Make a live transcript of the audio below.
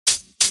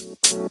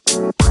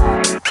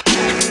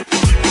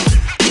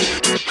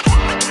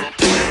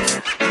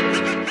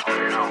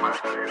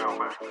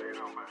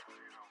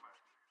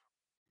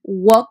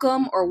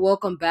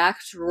Welcome back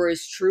to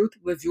Rory's Truth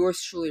with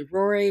yours truly,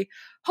 Rory.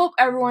 Hope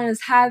everyone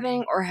is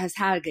having or has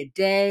had a good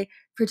day.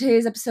 For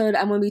today's episode,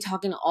 I'm going to be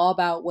talking all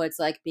about what it's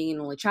like being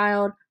an only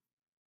child.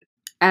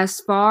 As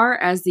far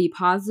as the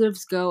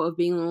positives go of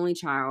being an only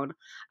child,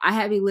 I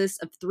have a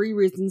list of 3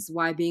 reasons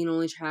why being an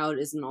only child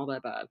isn't all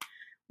that bad.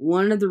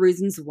 One of the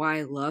reasons why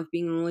I love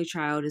being an only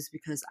child is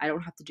because I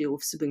don't have to deal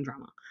with sibling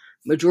drama.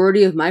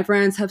 Majority of my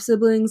friends have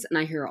siblings, and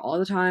I hear all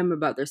the time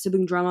about their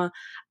sibling drama.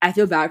 I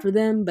feel bad for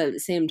them, but at the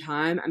same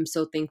time, I'm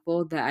so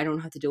thankful that I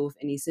don't have to deal with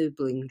any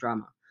sibling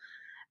drama.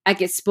 I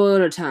get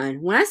spoiled a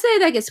ton. When I say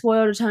that I get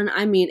spoiled a ton,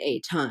 I mean a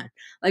ton.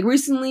 Like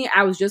recently,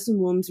 I was just in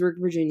Williamsburg,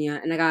 Virginia,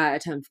 and I got a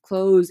ton of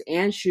clothes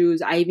and shoes.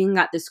 I even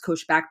got this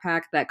Coach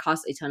backpack that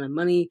cost a ton of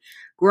money.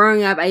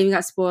 Growing up, I even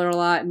got spoiled a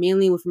lot,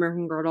 mainly with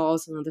American Girl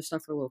dolls and other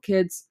stuff for little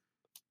kids.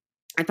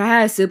 If I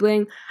had a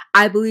sibling,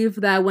 I believe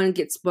that I wouldn't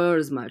get spoiled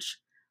as much.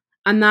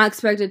 I'm not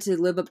expected to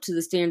live up to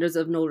the standards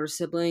of an older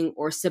sibling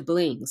or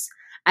siblings.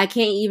 I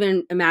can't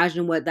even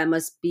imagine what that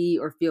must be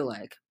or feel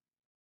like.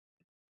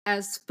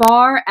 As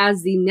far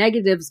as the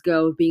negatives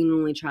go of being an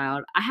only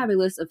child, I have a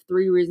list of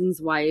 3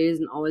 reasons why it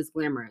isn't always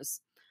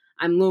glamorous.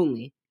 I'm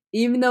lonely.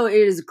 Even though it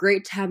is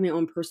great to have my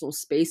own personal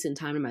space and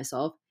time to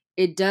myself,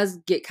 it does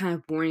get kind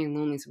of boring and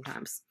lonely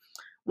sometimes.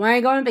 When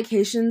I go on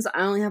vacations,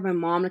 I only have my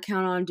mom to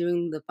count on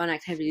doing the fun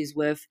activities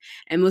with,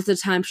 and most of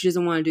the time she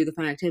doesn't want to do the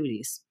fun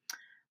activities.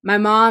 My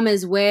mom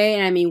is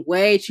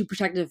way too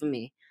protective of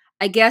me.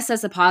 I guess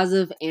that's a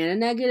positive and a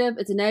negative.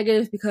 It's a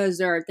negative because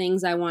there are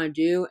things I want to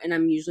do, and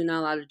I'm usually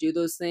not allowed to do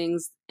those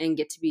things and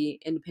get to be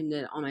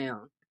independent on my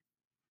own.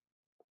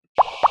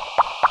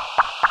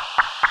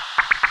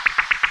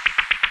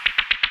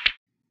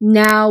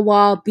 Now,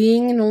 while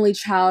being an only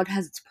child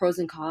has its pros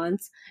and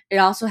cons, it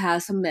also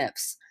has some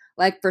myths.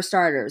 Like, for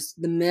starters,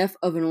 the myth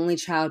of an only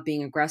child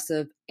being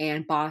aggressive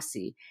and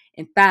bossy.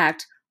 In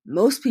fact,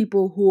 most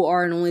people who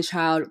are an only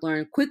child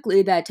learn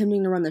quickly that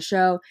attempting to run the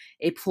show,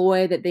 a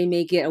ploy that they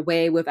may get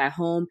away with at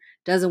home,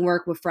 doesn't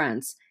work with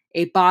friends.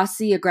 A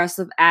bossy,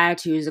 aggressive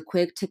attitude is a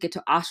quick ticket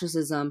to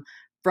ostracism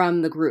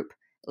from the group.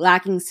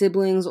 Lacking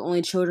siblings,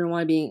 only children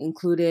want to be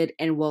included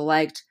and well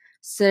liked.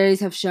 Studies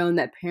have shown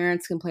that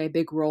parents can play a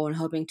big role in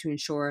helping to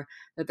ensure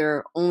that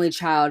their only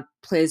child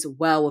plays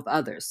well with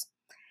others.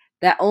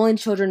 That only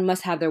children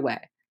must have their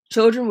way.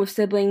 Children with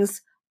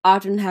siblings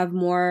often have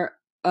more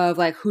of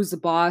like who's the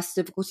boss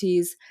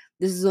difficulties.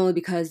 This is only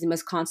because they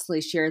must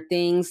constantly share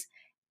things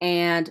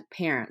and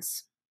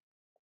parents.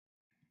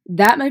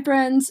 That, my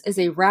friends, is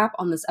a wrap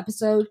on this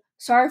episode.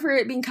 Sorry for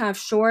it being kind of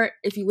short.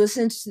 If you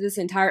listened to this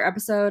entire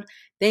episode,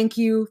 thank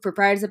you for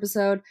Friday's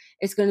episode.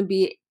 It's going to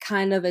be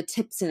kind of a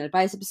tips and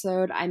advice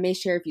episode. I may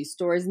share a few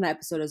stories in that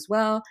episode as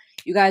well.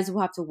 You guys will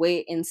have to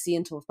wait and see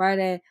until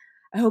Friday.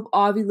 I hope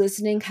all of you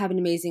listening have an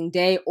amazing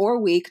day or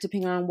week,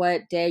 depending on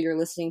what day you're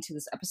listening to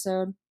this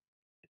episode.